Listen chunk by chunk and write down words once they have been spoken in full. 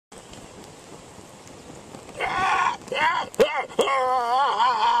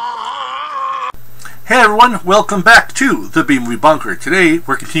Hey everyone, welcome back to the B-Movie Bunker. Today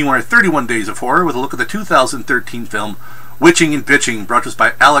we're continuing our 31 Days of Horror with a look at the 2013 film Witching and Bitching, brought to us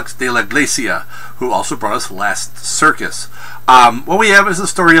by Alex de la Iglesia, who also brought us Last Circus. What we have is the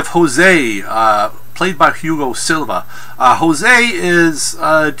story of Jose, played by Hugo Silva. Jose is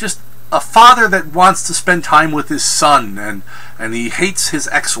just a father that wants to spend time with his son, and he hates his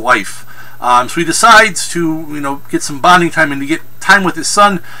ex-wife. So he decides to, get some bonding time, and to get time with his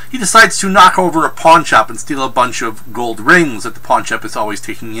son, he decides to knock over a pawn shop and steal a bunch of gold rings that the pawn shop is always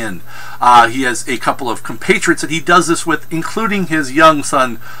taking in. He has a couple of compatriots that he does this with, including his young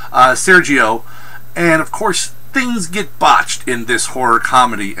son, Sergio. And of course, things get botched in this horror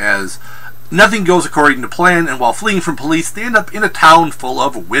comedy as nothing goes according to plan, and while fleeing from police, they end up in a town full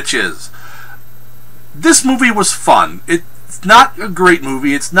of witches. This movie was fun. It's not a great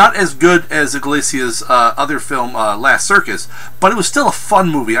movie. It's not as good as Iglesias' other film, Last Circus, but it was still a fun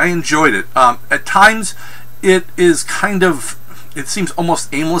movie. I enjoyed it. At times, it seems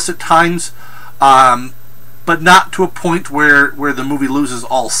almost aimless at times, but not to a point where the movie loses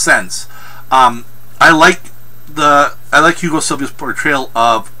all sense. I like Hugo Silva's portrayal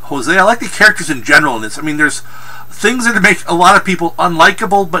of Jose. I like the characters in general in this. I mean, there's things that make a lot of people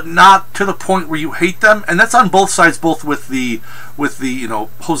unlikable, but not to the point where you hate them, and that's on both sides. Both with the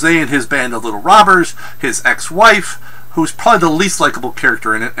Jose and his band of little robbers, his ex-wife, who's probably the least likable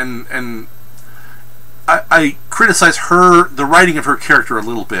character in it, and I criticize the writing of her character a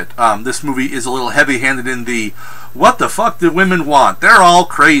little bit. This movie is a little heavy-handed in the what the fuck do women want? They're all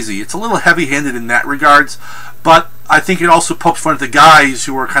crazy. It's a little heavy-handed in that regards, but I think it also pokes fun at the guys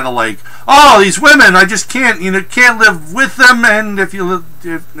who are kind of like, oh, these women, I just can't live with them, and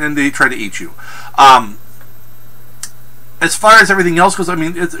and they try to eat you. As far as everything else goes, I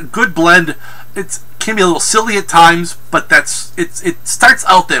mean, it's a good blend. It can be a little silly at times, but it starts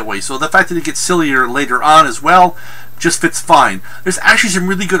out that way. So the fact that it gets sillier later on as well just fits fine. There's actually some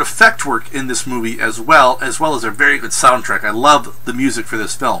really good effect work in this movie as well as a very good soundtrack. I love the music for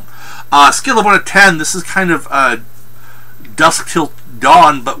this film. Scale of 1 to 10, this is kind of Dusk Till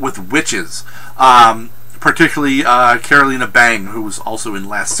Dawn, but with witches. Particularly Carolina Bang, who was also in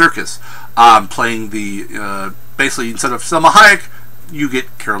Last Circus, playing the basically, instead of Selma Hayek, you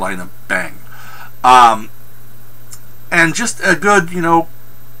get Carolina Bang. And just a good,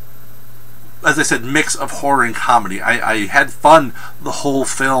 as I said, mix of horror and comedy. I had fun the whole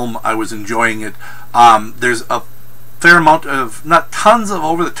film. I was enjoying it. There's a fair amount of, not tons of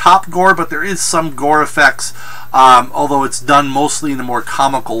over-the-top gore, but there is some gore effects, although it's done mostly in a more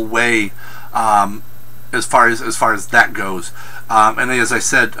comical way, as far as that goes. And as I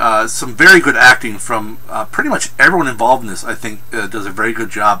said, some very good acting from pretty much everyone involved in this. I think does a very good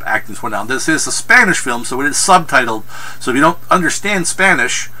job acting this one down. This is a Spanish film, so it is subtitled. So if you don't understand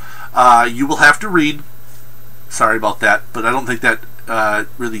Spanish, you will have to read. Sorry about that, but I don't think that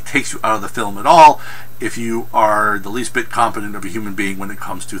really takes you out of the film at all if you are the least bit competent of a human being when it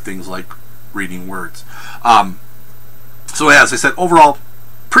comes to things like reading words. So as I said, overall,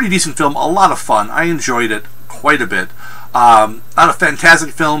 pretty decent film, a lot of fun. I enjoyed it quite a bit. Not a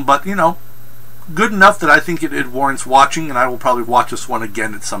fantastic film, but good enough that I think it warrants watching, and I will probably watch this one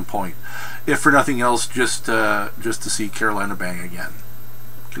again at some point, if for nothing else, just to see Carolina Bang again.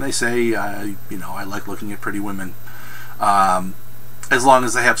 Can I say, I like looking at pretty women, as long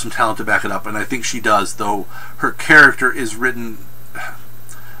as they have some talent to back it up, and I think she does, though her character is written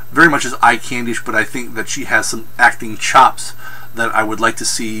very much as eye-candish, but I think that she has some acting chops that I would like to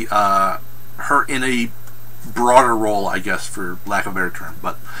see her in a broader role, I guess, for lack of a better term.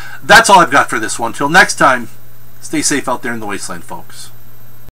 But that's all I've got for this one. Till next time, stay safe out there in the wasteland, folks.